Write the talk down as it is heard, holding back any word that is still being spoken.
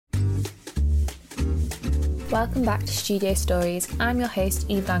Welcome back to Studio Stories. I'm your host,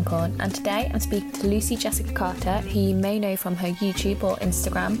 Eve Lancorn, and today I'm speaking to Lucy Jessica Carter, who you may know from her YouTube or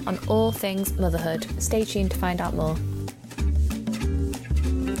Instagram on all things motherhood. Stay tuned to find out more.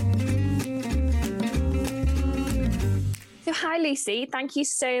 So hi Lucy, thank you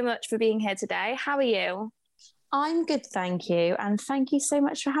so much for being here today. How are you? I'm good, thank you. And thank you so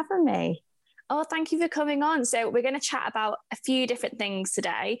much for having me. Oh, thank you for coming on. So we're going to chat about a few different things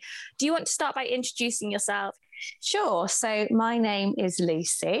today. Do you want to start by introducing yourself? Sure. So my name is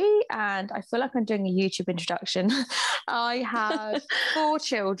Lucy, and I feel like I'm doing a YouTube introduction. I have 4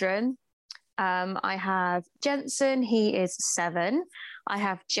 children. I have Jensen, he is 7. I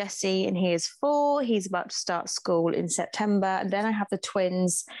have Jesse, and he is 4. He's about to start school in September. And then I have the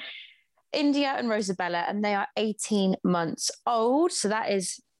twins, India and Rosabella, and they are 18 months old. So that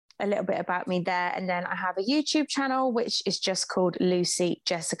is a little bit about me there. And then I have a YouTube channel, which is just called Lucy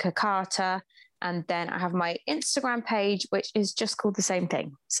Jessica Carter. And then I have my Instagram page, which is just called the same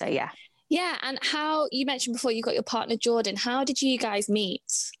thing. So yeah. Yeah. And how you mentioned before you got your partner, Jordan. How did you guys meet?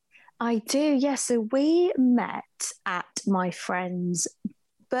 I do. Yeah. So we met at my friend's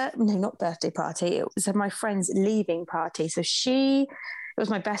not birthday party. It was my friend's leaving party. So it was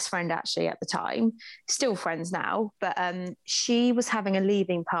my best friend actually at the time, still friends now, but she was having a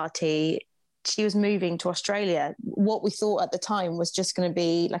leaving party. She was moving to Australia. What we thought at the time was just going to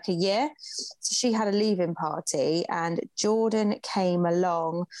be like a year. So she had a leaving party, and Jordan came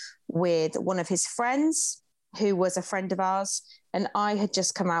along with one of his friends who was a friend of ours. And I had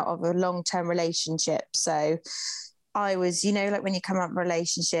just come out of a long-term relationship. So I was, like when you come out of a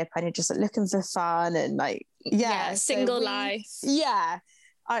relationship and you're just like looking for fun and like, single life. Yeah.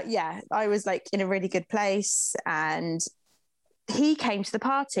 I was like in a really good place, and he came to the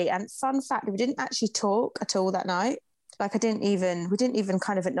party. And fun fact, we didn't actually talk at all that night. Like we didn't even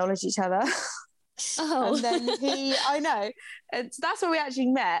kind of acknowledge each other. Oh. And then I know. And so that's where we actually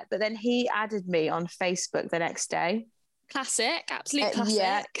met. But then he added me on Facebook the next day. Classic, absolute classic.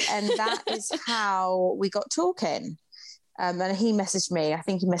 Yeah, and that is how we got talking. And he messaged me. I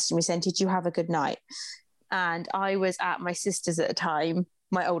think he messaged me saying, "Did you have a good night?" And I was at my sister's at the time,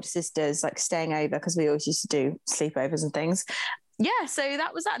 my older sister's, like staying over because we always used to do sleepovers and things. Yeah, so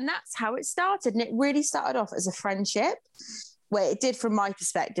that was that, and that's how it started. And it really started off as a friendship. Well, it did from my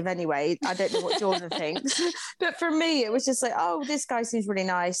perspective anyway. I don't know what Jordan thinks. But for me, it was just like, oh, this guy seems really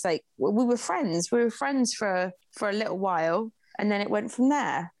nice. Like we were friends. We were friends for a little while. And then it went from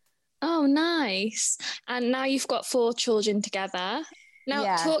there. Oh, nice. And now you've got 4 children together.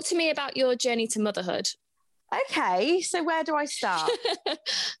 Now, Talk to me about your journey to motherhood. Okay, so where do I start?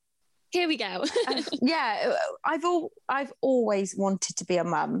 Here we go. I've always wanted to be a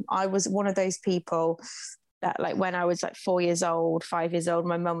mum. I was one of those people that, like, when I was like 4 years old, 5 years old,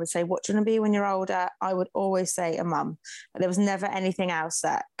 my mum would say, "What do you want to be when you're older?" I would always say a mum. There was never anything else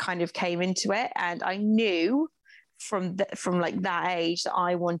that kind of came into it. And I knew from like that age that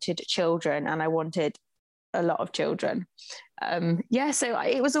I wanted children, and I wanted a lot of children. So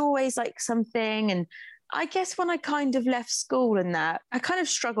it was always like something. And I guess when I kind of left school and that, I kind of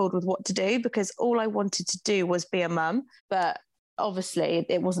struggled with what to do, because all I wanted to do was be a mum. But obviously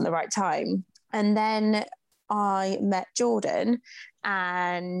it wasn't the right time. And then I met Jordan,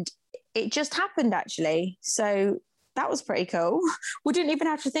 and it just happened actually. So that was pretty cool. We didn't even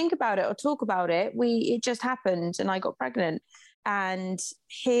have to think about it or talk about it. It just happened, and I got pregnant, and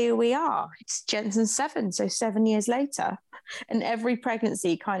here we are. It's Jensen's 7, so 7 years later, and every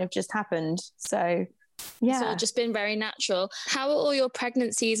pregnancy kind of just happened. So yeah, it's all just been very natural. How are all your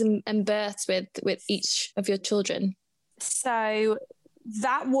pregnancies and births with each of your children? So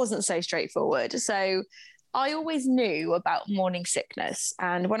that wasn't so straightforward. So I always knew about morning sickness.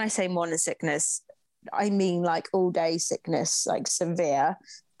 And when I say morning sickness, I mean like all day sickness, like severe,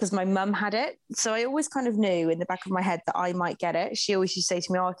 because my mum had it. So I always kind of knew in the back of my head that I might get it. She always used to say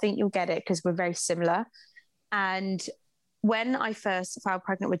to me, "Oh, I think you'll get it," because we're very similar. And when I first fell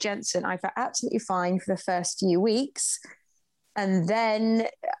pregnant with Jensen, I felt absolutely fine for the first few weeks. And then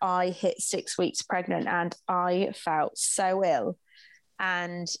I hit 6 weeks pregnant, and I felt so ill.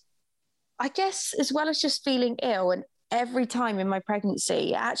 And I guess as well as just feeling ill, and every time in my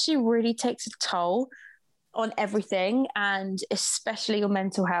pregnancy, it actually really takes a toll on everything, and especially your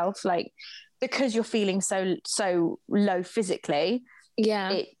mental health, like because you're feeling so low physically.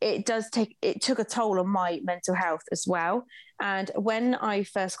 Yeah, it took a toll on my mental health as well. And when I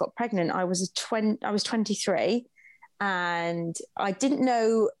first got pregnant, I was 23, and I didn't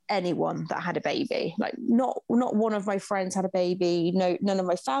know anyone that had a baby. Like not one of my friends had a baby. No, none of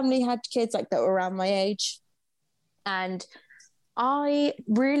my family had kids like that were around my age. And I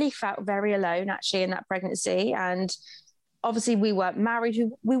really felt very alone actually in that pregnancy. And obviously we weren't married,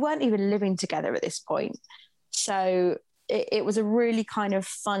 we weren't even living together at this point. So it was a really kind of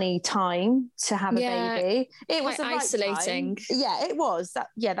funny time to have a baby. It was isolating. Yeah, it was.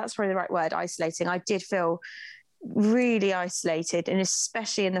 That's probably the right word, isolating. I did feel really isolated, and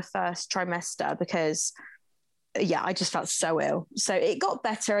especially in the first trimester, because I just felt so ill. So it got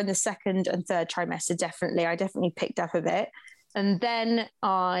better in the second and third trimester, definitely. I definitely picked up a bit. And then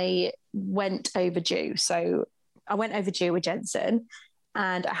I went overdue. So I went overdue with Jensen,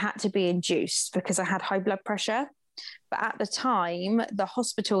 and I had to be induced because I had high blood pressure. But at the time, the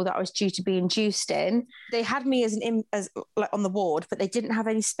hospital that I was due to be induced in, they had me as like on the ward, but they didn't have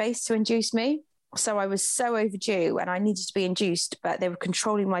any space to induce me. So I was so overdue and I needed to be induced, but they were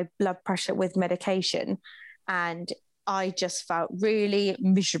controlling my blood pressure with medication. And I just felt really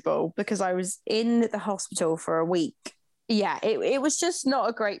miserable because I was in the hospital for a week. Yeah, it was just not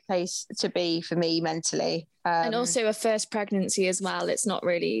a great place to be for me mentally. And also a first pregnancy as well. It's not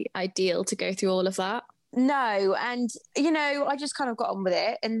really ideal to go through all of that. No. And, I just kind of got on with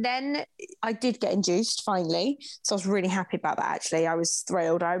it. And then I did get induced finally. So I was really happy about that, actually. I was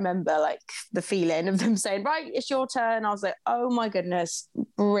thrilled. I remember like the feeling of them saying, right, it's your turn. I was like, oh my goodness,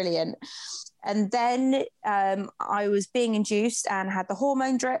 brilliant. And then I was being induced and had the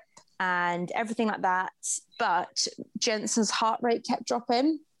hormone drip and everything like that. But Jensen's heart rate kept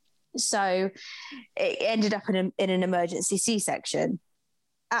dropping. So it ended up in an emergency C-section.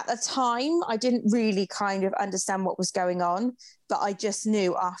 At the time, I didn't really kind of understand what was going on, but I just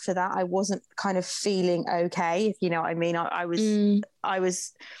knew after that I wasn't kind of feeling okay, if you know what I mean. I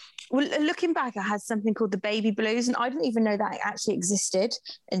was, well, looking back, I had something called the baby blues, and I didn't even know that it actually existed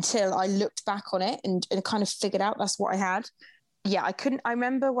until I looked back on it and kind of figured out that's what I had. Yeah, I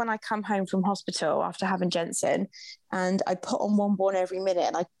remember when I come home from hospital after having Jensen, and I put on One Born Every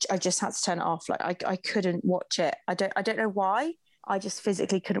Minute, and I just had to turn it off. Like I couldn't watch it. I don't know why. I just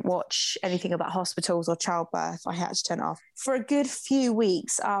physically couldn't watch anything about hospitals or childbirth. I had to turn it off. For a good few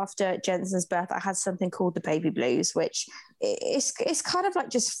weeks after Jensen's birth, I had something called the baby blues, which it's kind of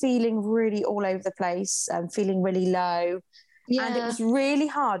like just feeling really all over the place and feeling really low. Yeah. And it was really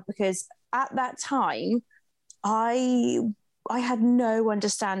hard because at that time, I had no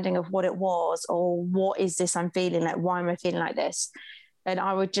understanding of what it was or what is this I'm feeling like, why am I feeling like this? And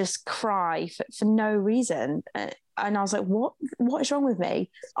I would just cry for no reason. And I was like, what is wrong with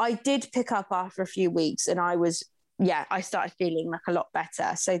me? I did pick up after a few weeks and I started feeling like a lot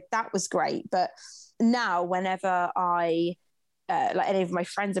better. So that was great. But now whenever like any of my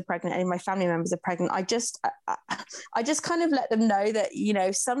friends are pregnant, any of my family members are pregnant, I just kind of let them know that,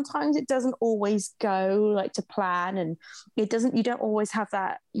 sometimes it doesn't always go like to plan, and you don't always have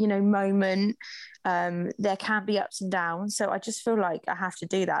that, moment. There can be ups and downs. So I just feel like I have to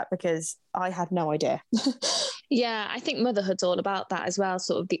do that because I had no idea. Yeah, I think motherhood's all about that as well,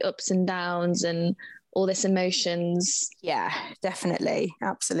 sort of the ups and downs and all this emotions. Yeah, definitely.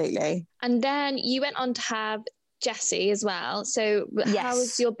 Absolutely. And then you went on to have Jesse as well. So yes. How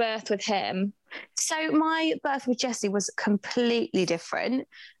was your birth with him? So my birth with Jesse was completely different.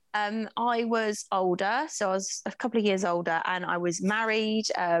 I was older, so I was a couple of years older, and I was married.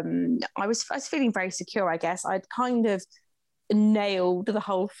 I was feeling very secure, I guess. I'd kind of nailed the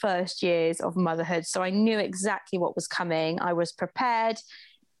whole first years of motherhood, so I knew exactly what was coming. I was prepared,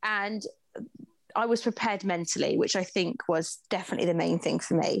 and I was prepared mentally, which I think was definitely the main thing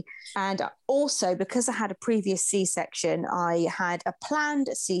for me. And also, because I had a previous C-section, I had a planned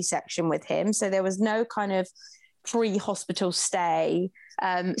C-section with him. So there was no kind of pre-hospital stay.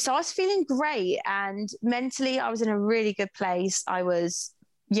 So I was feeling great. And mentally, I was in a really good place. I was,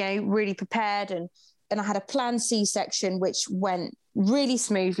 really prepared. And I had a planned C-section, which went really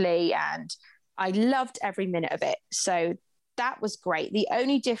smoothly. And I loved every minute of it. So that was great. The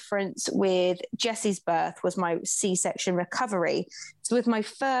only difference with Jesse's birth was my C-section recovery. So with my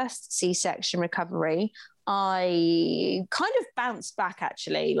first C-section recovery, I kind of bounced back,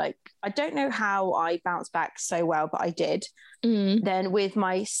 actually. Like, I don't know how I bounced back so well, but I did. Then with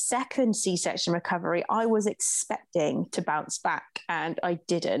my second C-section recovery, I was expecting to bounce back and I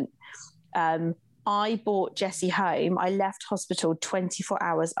didn't. I brought Jesse home. I left hospital 24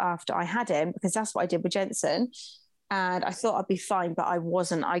 hours after I had him because that's what I did with Jensen. And I thought I'd be fine, but I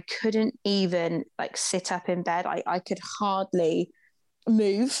wasn't. I couldn't even sit up in bed. I could hardly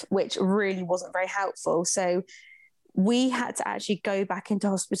move, which really wasn't very helpful. So we had to actually go back into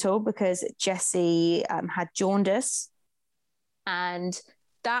hospital because Jesse had jaundice. And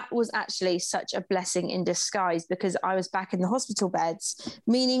that was actually such a blessing in disguise because I was back in the hospital beds,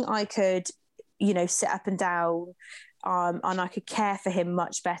 meaning I could, sit up and down. And I could care for him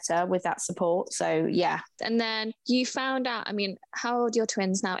much better with that support. So yeah. And then you found out, I mean, how old are your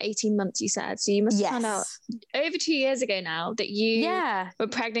twins now? 18 months, you said. So you must have found out over 2 years ago now that you were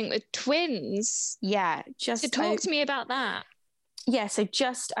pregnant with twins. Yeah. So talk to me about that. Yeah, so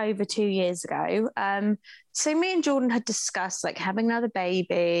just over 2 years ago. So me and Jordan had discussed like having another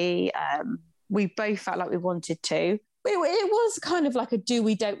baby. We both felt like we wanted to. It was kind of like a do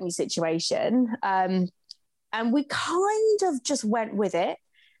we, don't we situation. And we kind of just went with it.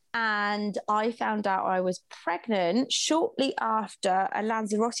 And I found out I was pregnant shortly after a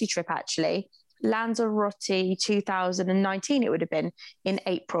Lanzarote trip, actually. Lanzarote 2019, it would have been in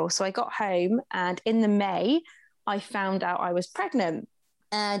April. So I got home, and in the May, I found out I was pregnant.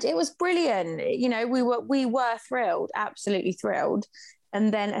 And it was brilliant. You know, we were thrilled, absolutely thrilled.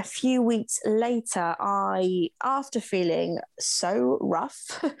 And then a few weeks later, after feeling so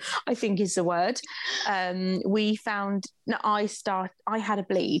rough, I think is the word, we found I had a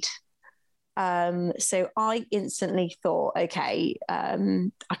bleed. So I instantly thought, okay,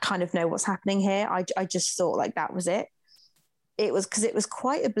 I kind of know what's happening here. I just thought like that was it. It was because it was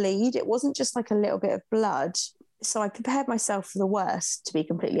quite a bleed. It wasn't just like a little bit of blood. So I prepared myself for the worst, to be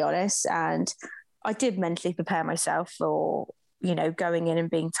completely honest. And I did mentally prepare myself for, you know, going in and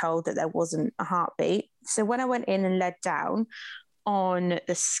being told that there wasn't a heartbeat. So when I went in and led down on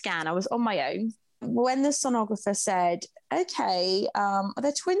the scan, I was on my own. When the sonographer said, okay, are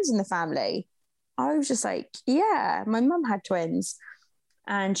there twins in the family? I was just like, yeah, my mum had twins.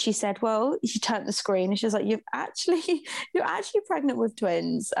 And she said, well, she turned the screen and she was like, you're actually pregnant with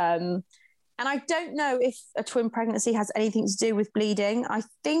twins. And I don't know if a twin pregnancy has anything to do with bleeding. I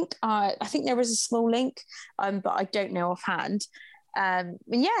think there is a small link, but I don't know offhand. And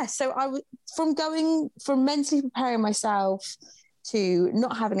yeah, so I was from mentally preparing myself to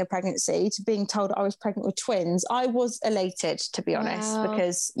not having a pregnancy to being told I was pregnant with twins. I was elated, to be honest,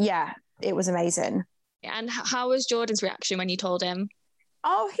 because yeah, it was amazing. And how was Jordan's reaction when you told him?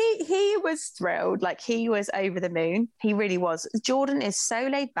 Oh, he was thrilled. Like, he was over the moon. He really was. Jordan is so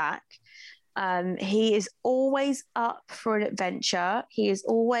laid back. He is always up for an adventure. He is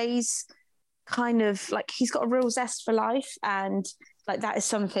always kind of like, he's got a real zest for life. And like, that is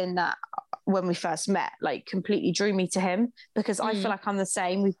something that when we first met, like completely drew me to him, because I feel like I'm the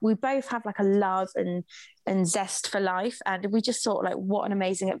same. We both have like a love and zest for life. And we just thought like, what an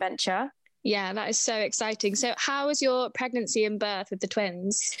amazing adventure. Yeah, that is so exciting. So how was your pregnancy and birth with the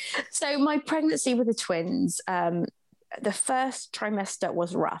twins? So my pregnancy with the twins, the first trimester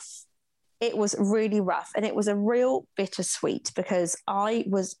was rough. It was really rough, and it was a real bittersweet, because I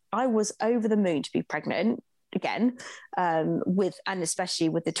was over the moon to be pregnant again, and especially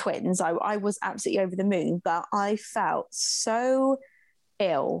with the twins. I was absolutely over the moon, but I felt so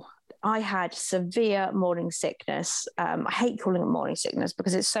ill. I had severe morning sickness. I hate calling it morning sickness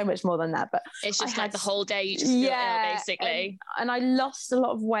because it's so much more than that. But it's just like the whole day you just feel ill, basically. And I lost a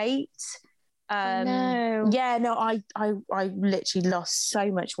lot of weight. No. Yeah, no, I literally lost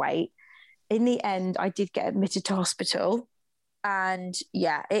so much weight. In the end, I did get admitted to hospital, and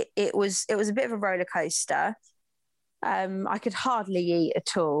yeah, it was a bit of a roller coaster. I could hardly eat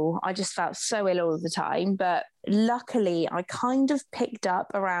at all. I just felt so ill all the time. But luckily, I kind of picked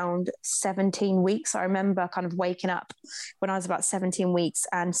up around 17 weeks. I remember kind of waking up when I was about 17 weeks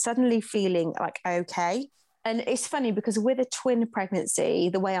and suddenly feeling like okay. And it's funny because with a twin pregnancy,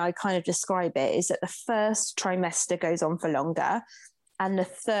 the way I kind of describe it is that the first trimester goes on for longer and the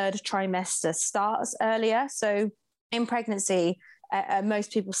third trimester starts earlier. So in pregnancy,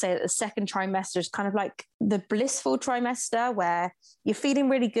 most people say that the second trimester is kind of like the blissful trimester, where you're feeling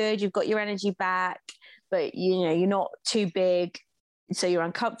really good, you've got your energy back, but you're not too big, so you're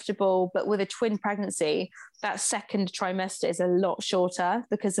uncomfortable. But with a twin pregnancy, that second trimester is a lot shorter,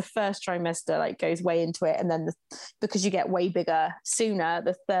 because the first trimester like goes way into it, and then because you get way bigger sooner,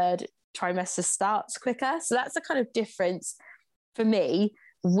 the third trimester starts quicker. So that's the kind of difference for me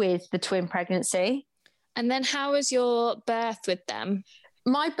with the twin pregnancy. And then how was your birth with them?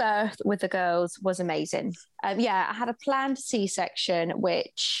 My birth with the girls was amazing. I had a planned C-section,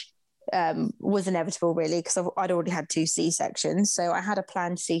 which was inevitable really, because I'd already had 2 C-sections. So I had a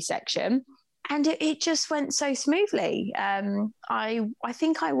planned C-section, and it just went so smoothly. I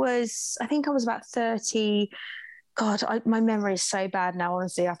think I was about 30. God, my memory is so bad now,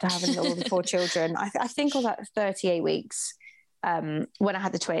 honestly, after having all the 4 children. I think I was at 38 weeks. When I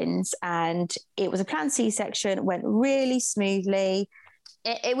had the twins, and it was a planned C-section, went really smoothly.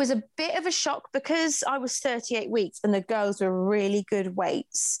 It was a bit of a shock because I was 38 weeks and the girls were really good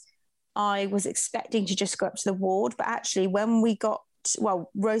weights. I was expecting to just go up to the ward, but actually when we got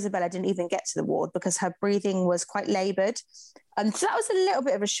Rosabella didn't even get to the ward because her breathing was quite laboured. And so that was a little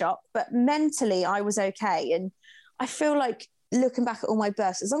bit of a shock, but mentally I was okay. And I feel like looking back at all my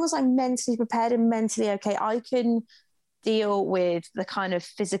births, as long as I'm mentally prepared and mentally okay, I can deal with the kind of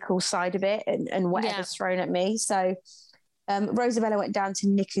physical side of it and whatever's thrown at me. So Rosabella went down to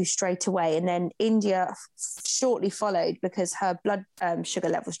NICU straight away, and then India shortly followed because her blood sugar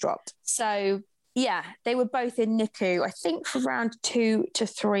levels dropped. So yeah, they were both in NICU, I think for around 2 to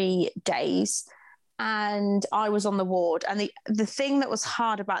 3 days. And I was on the ward. And the thing that was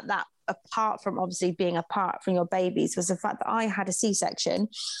hard about that, apart from obviously being apart from your babies, was the fact that I had a C-section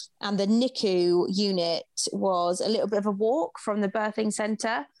and the NICU unit was a little bit of a walk from the birthing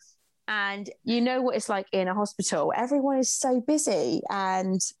centre. And you know what it's like in a hospital. Everyone is so busy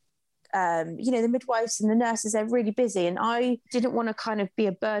and, the midwives and the nurses, they're really busy. And I didn't want to kind of be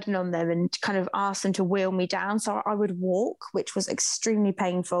a burden on them and kind of ask them to wheel me down. So I would walk, which was extremely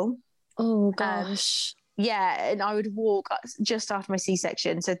painful. Oh, gosh. And I would walk just after my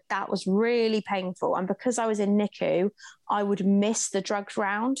C-section. So that was really painful. And because I was in NICU, I would miss the drugs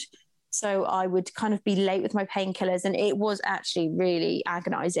round. So I would kind of be late with my painkillers, and it was actually really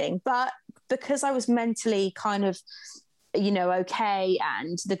agonizing. But because I was mentally kind of, okay,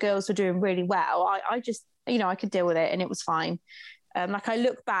 and the girls were doing really well, I just, I could deal with it and it was fine. I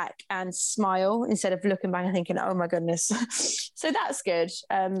look back and smile instead of looking back and thinking, oh my goodness. So that's good.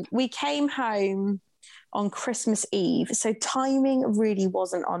 We came home on Christmas Eve. So timing really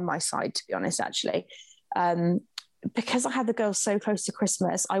wasn't on my side, to be honest, actually. Because I had the girls so close to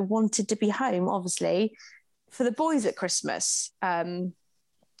Christmas, I wanted to be home, obviously, for the boys at Christmas.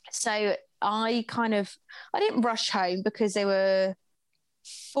 So I didn't rush home because they were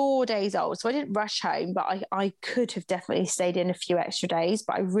 4 days old. So I didn't rush home, but I could have definitely stayed in a few extra days,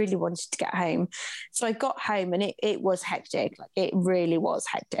 but I really wanted to get home. So I got home and it was hectic. Like, it really was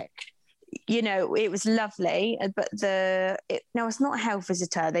hectic. It was lovely, but it's not a health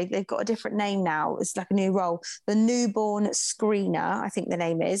visitor. They've got a different name now. It's like a new role. The newborn screener, I think the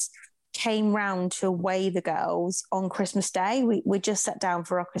name is, came round to weigh the girls on Christmas Day. We just sat down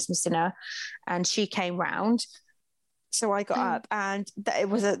for our Christmas dinner and she came round. So I got up, and it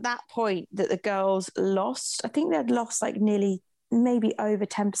was at that point that the girls lost. I think they'd lost like nearly maybe over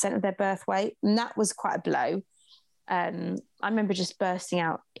 10% of their birth weight. And that was quite a blow. I remember just bursting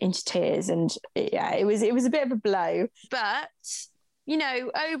out into tears, and it was a bit of a blow, but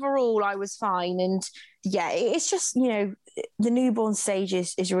overall I was fine. And it's just, the newborn stage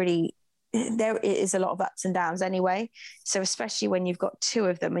is really, there is a lot of ups and downs anyway. So especially when you've got 2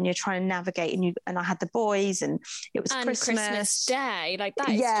 of them and you're trying to navigate, and I had the boys, and it was Christmas Day, like that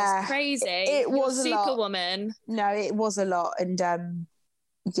is just crazy. It was You're a superwoman. No, it was a lot. And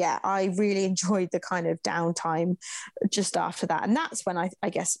I really enjoyed the kind of downtime just after that. And that's when I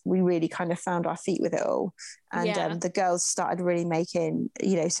guess we really kind of found our feet with it all. And the girls started really making,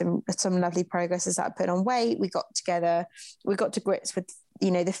 some lovely progress as I put on weight. We got to grips with,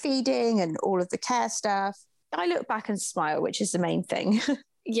 the feeding and all of the care stuff. I look back and smile, which is the main thing.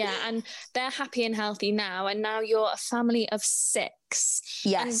 Yeah, and they're happy and healthy now. And now you're a family of 6.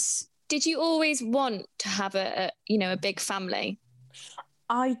 Yes. And did you always want to have a big family?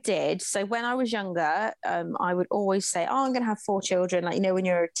 I did. So when I was younger, I would always say, I'm going to have 4 children. Like, when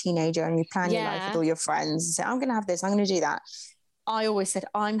you're a teenager and you plan your life with all your friends, and say, I'm going to have this, I'm going to do that. I always said,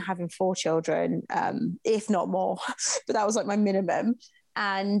 I'm having 4 children, if not more. But that was like my minimum.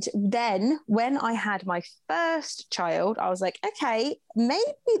 And then when I had my first child, I was like, okay, maybe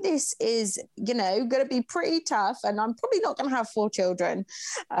this is, going to be pretty tough, and I'm probably not going to have 4 children.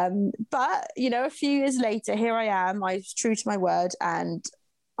 But, a few years later, here I am. I was true to my word, and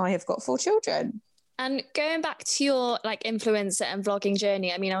I have got 4 children. And going back to your influencer and vlogging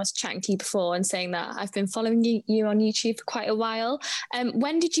journey, I mean, I was chatting to you before and saying that I've been following you on YouTube for quite a while.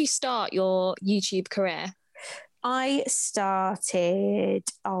 When did you start your YouTube career? I started,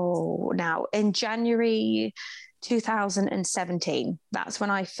 in January 2017. That's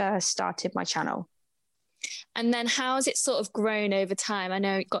when I first started my channel. And then how has it sort of grown over time? I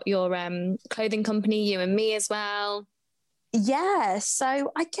know you got your clothing company, You and Me, as well. Yeah,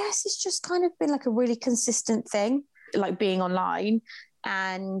 so I guess it's just kind of been like a really consistent thing, like being online,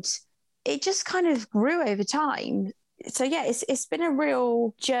 and it just kind of grew over time. So yeah, it's been a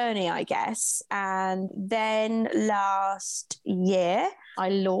real journey, I guess. And then last year I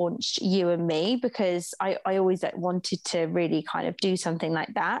launched You and Me because I always wanted to really kind of do something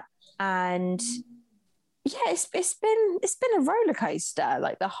like that. And yeah, it's been a roller coaster,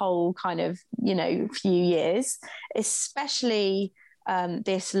 like the whole kind of, few years, especially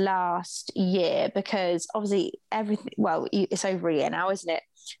this last year, because obviously everything, well, it's over a year now, isn't it?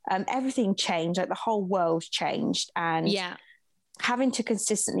 Everything changed, like the whole world changed, and having to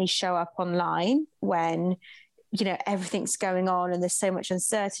consistently show up online when, you know, everything's going on and there's so much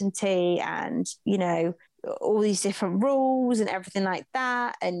uncertainty and, you know, all these different rules and everything like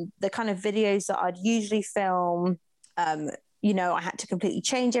that, and the kind of videos that I'd usually film, you know, I had to completely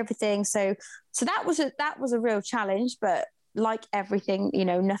change everything. So that was a real challenge, but like everything, you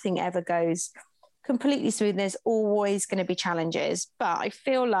know, nothing ever goes completely smooth. There's always going to be challenges, but I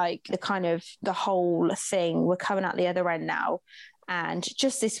feel like the whole thing, we're coming out the other end now. And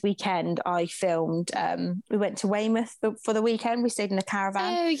just this weekend, I filmed, we went to Weymouth for the weekend. We stayed in a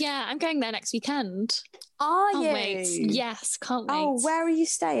caravan. Oh, yeah. I'm going there next weekend. Are can't you? Wait. Yes, can't wait. Oh, where are you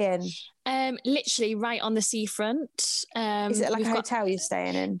staying? Literally right on the seafront. Is it like a hotel you're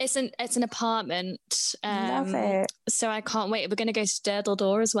staying in? It's an apartment. Love it. So I can't wait. We're going to go to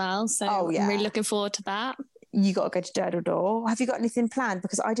Durdledore as well. So I'm really looking forward to that. You got to go to Durdledore. Have you got anything planned?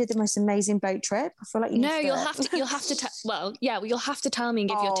 Because I did the most amazing boat trip. I feel like you'll have to you'll have to tell me and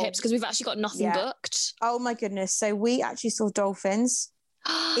give your tips, because we've actually got nothing booked. Oh my goodness. So we actually saw dolphins.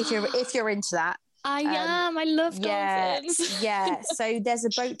 if you're into that. I am. I love dolphins. Yeah. So there's a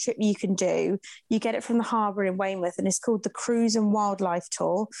boat trip you can do. You get it from the harbour in Weymouth, and it's called the Cruise and Wildlife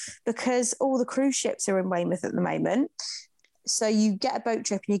Tour, because all the cruise ships are in Weymouth at the moment. So you get a boat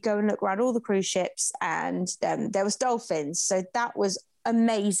trip and you go and look around all the cruise ships, and there was dolphins. So that was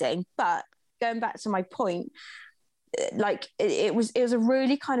amazing. But going back to my point, like it was a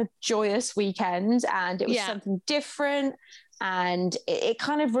really kind of joyous weekend, and it was something different. And it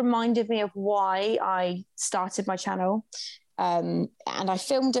kind of reminded me of why I started my channel. And I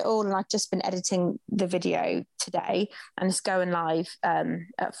filmed it all, and I've just been editing the video today, and it's going live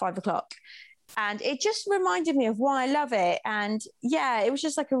at 5:00. And it just reminded me of why I love it. And yeah, it was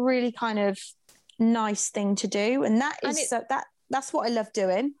just like a really kind of nice thing to do. And that's what I love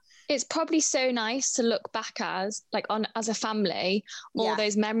doing. It's probably so nice to look back as a family, all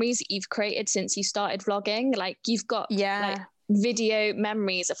those memories that you've created since you started vlogging. Like you've got like video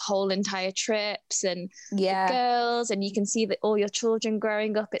memories of whole entire trips and the girls, and you can see that all your children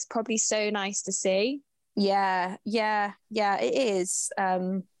growing up. It's probably so nice to see. Yeah, it is.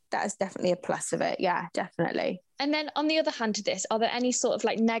 That is definitely a plus of it. Yeah, definitely. And then on the other hand to this, are there any sort of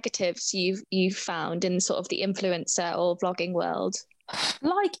like negatives you've found in sort of the influencer or vlogging world?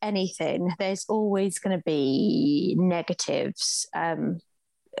 Like anything, there's always going to be negatives. And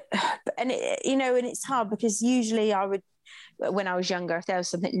it's hard, because usually when I was younger, if there was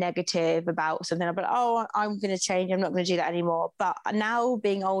something negative about something, I'd be like, oh, I'm going to change. I'm not going to do that anymore. But now,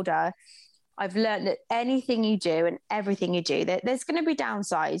 being older, I've learned that anything you do and everything you do, there's going to be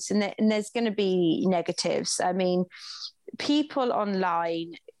downsides, and there's going to be negatives. I mean, people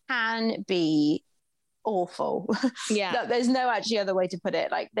online can be awful. Yeah. There's no actually other way to put it.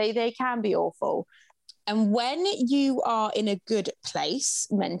 Like they can be awful. And when you are in a good place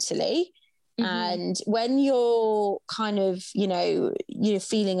mentally, and when you're kind of, you're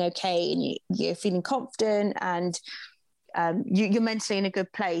feeling okay, and you're feeling confident, and you're mentally in a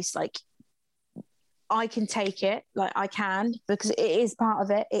good place, like, I can take it, like I can, because it is part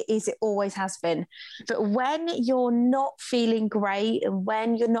of it. It always has been. But when you're not feeling great, and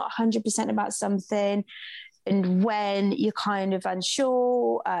when you're not 100% about something, and when you're kind of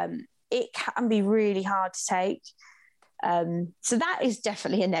unsure, it can be really hard to take. So that is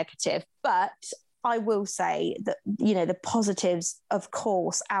definitely a negative. But I will say that, the positives, of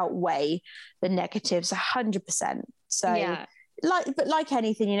course, outweigh the negatives 100%. So yeah. Like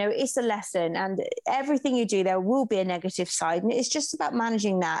anything, it's a lesson, and everything you do, there will be a negative side, and it's just about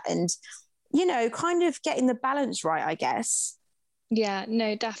managing that and, kind of getting the balance right, I guess. Yeah,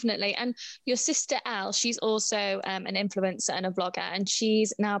 no, definitely. And your sister Elle, she's also an influencer and a vlogger, and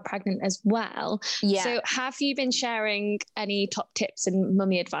she's now pregnant as well. Yeah. So have you been sharing any top tips and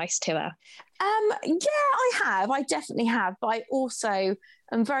mummy advice to her? Yeah, I have. I definitely have. But I also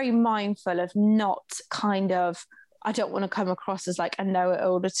am very mindful of not I don't want to come across as like a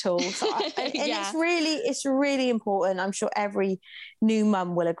know-it-all at all. So it's really important. I'm sure every new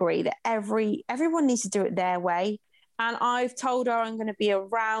mum will agree that everyone needs to do it their way. And I've told her I'm going to be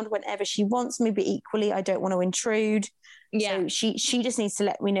around whenever she wants me, but equally I don't want to intrude. Yeah. So she just needs to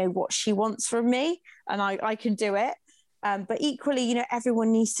let me know what she wants from me, and I can do it. But equally,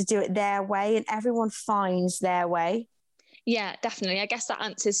 everyone needs to do it their way, and everyone finds their way. Yeah, definitely. I guess that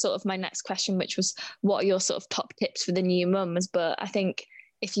answers sort of my next question, which was what are your sort of top tips for the new mums? But I think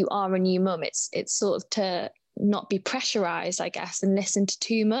if you are a new mum, it's sort of to not be pressurized, I guess, and listen to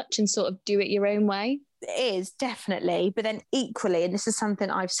too much and sort of do it your own way. It is, definitely. But then equally, and this is something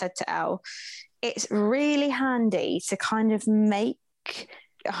I've said to Elle, it's really handy to kind of make,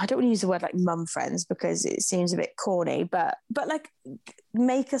 I don't want to use the word like mum friends because it seems a bit corny, but like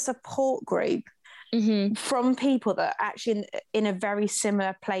make a support group from people that are actually in a very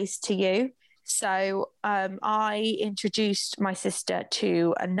similar place to you. So I introduced my sister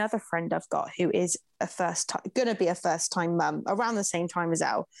to another friend I've got who is going to be a first time mum around the same time as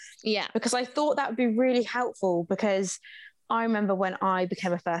Elle. Yeah. Because I thought that would be really helpful, because I remember when I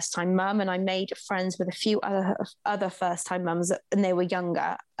became a first time mum and I made friends with a few other first time mums, and they were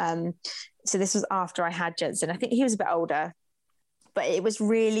younger. So this was after I had Jensen. I think he was a bit older, but it was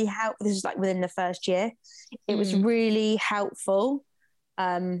really helpful. This was like within the first year. It was really helpful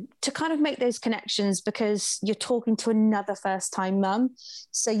to kind of make those connections, because you're talking to another first time mum.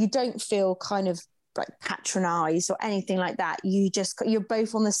 So you don't feel kind of like patronized or anything like that. You're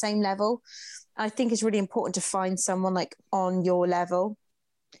both on the same level. I think it's really important to find someone like on your level.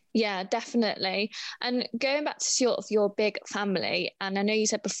 Yeah, definitely. And going back to sort of your big family, and I know you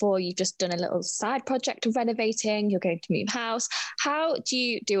said before you've just done a little side project of renovating, you're going to move house. How do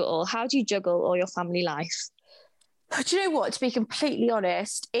you do it all? How do you juggle all your family life? Do you know what? To be completely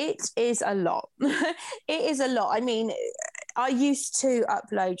honest, it is a lot. It is a lot. I mean, I used to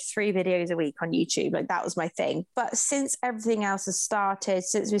upload 3 videos a week on YouTube. Like, that was my thing. But since everything else has started,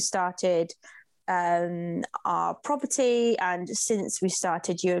 since we started our property, and since we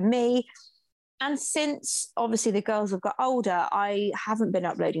started You and Me, and since obviously the girls have got older, I haven't been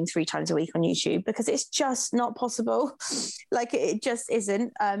uploading 3 times a week on YouTube because it's just not possible. Like, it just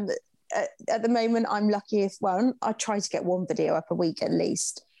isn't. At the moment, I'm lucky if, well, I try to get 1 video up a week at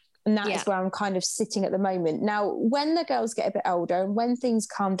least. And that is where I'm kind of sitting at the moment. Now, when the girls get a bit older and when things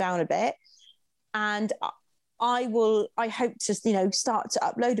calm down a bit, and I hope to, start to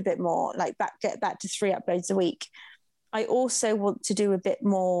upload a bit more, like get back to 3 uploads a week. I also want to do a bit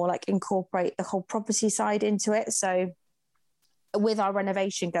more, like incorporate the whole property side into it. So with our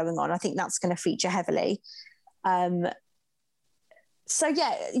renovation going on, I think that's going to feature heavily. So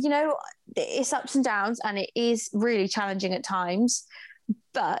yeah, it's ups and downs, and it is really challenging at times,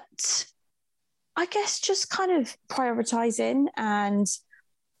 but I guess just kind of prioritizing and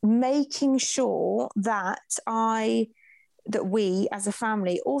making sure that we as a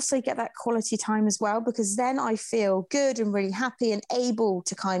family also get that quality time as well, because then I feel good and really happy and able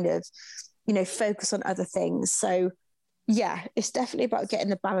to kind of, focus on other things. So yeah, it's definitely about getting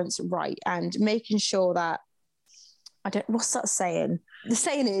the balance right and making sure that what's that saying? The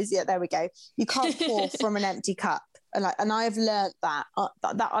saying is, there we go. You can't pour from an empty cup. And I've learned that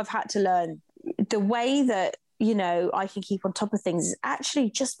I've had to learn the way that, I can keep on top of things is actually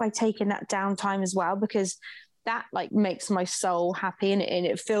just by taking that downtime as well, because that like makes my soul happy and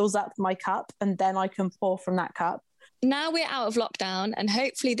it fills up my cup, and then I can pour from that cup. Now we're out of lockdown, and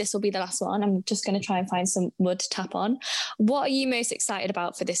hopefully this will be the last one. I'm just going to try and find some wood to tap on. What are you most excited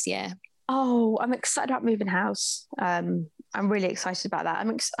about for this year? Oh, I'm excited about moving house. I'm really excited about that.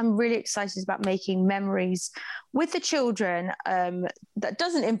 I'm really excited about making memories with the children that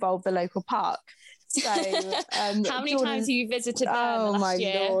doesn't involve the local park. So, how many times have you visited there? Oh my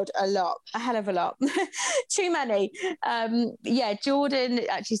Lord, a lot, a hell of a lot, too many. Jordan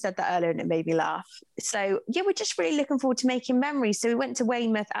actually said that earlier, and it made me laugh. So yeah, we're just really looking forward to making memories. So we went to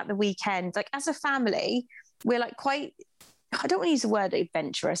Weymouth at the weekend. Like, as a family, we're like quite, I don't want to use the word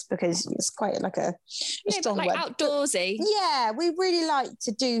adventurous because it's quite like a strong like word. Outdoorsy. But yeah, we really like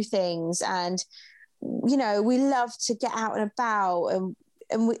to do things, and we love to get out and about, and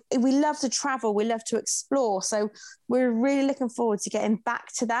we love to travel, we love to explore. So we're really looking forward to getting back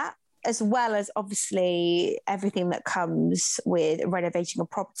to that, as well as obviously everything that comes with renovating a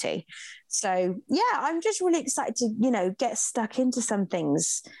property. So yeah, I'm just really excited to get stuck into some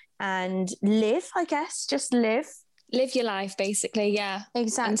things and live, I guess, just live your life, basically. Yeah,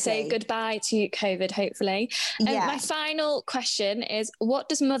 exactly. And say goodbye to COVID, hopefully. Yeah. My final question is, what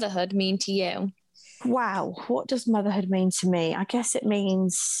does motherhood mean to you? Wow, what does motherhood mean to me? I guess it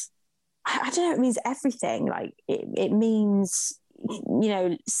means, I don't know, it means everything. Like it means,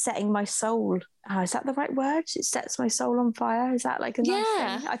 setting my soul. Is that the right word? It sets my soul on fire. Is that like a nice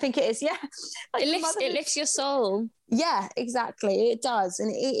thing? I think it is. Yeah, like it lifts your soul. Yeah, exactly. It does,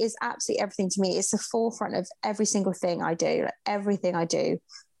 and it is absolutely everything to me. It's the forefront of every single thing I do. Like, everything I do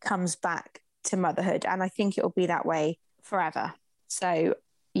comes back to motherhood, and I think it will be that way forever. So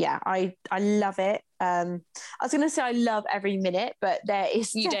yeah, I love it. I was going to say I love every minute, but there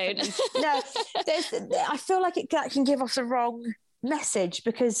is you don't. No, I feel like that can give off the wrong message,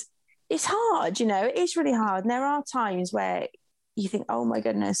 because it's hard, you know, it is really hard. And there are times where you think, oh my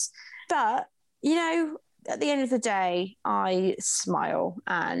goodness. But, you know, at the end of the day, I smile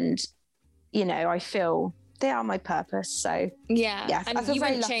and, you know, I feel they are my purpose. So yeah, and you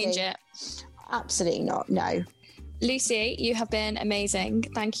won't change it. Absolutely not. No. Lucy, you have been amazing.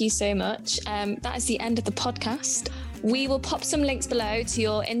 Thank you so much. That is the end of the podcast. We will pop some links below to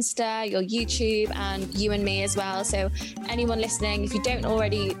your Insta, your YouTube, and you and me as well. So anyone listening, if you don't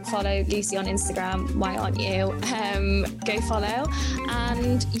already follow Lucy on Instagram, why aren't you? Go follow.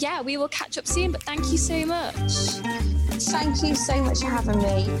 And yeah, we will catch up soon. But thank you so much. Thank you so much for having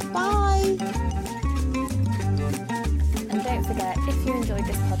me. Bye. And don't forget, if you enjoyed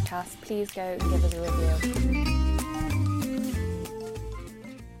this podcast, please go give us a review.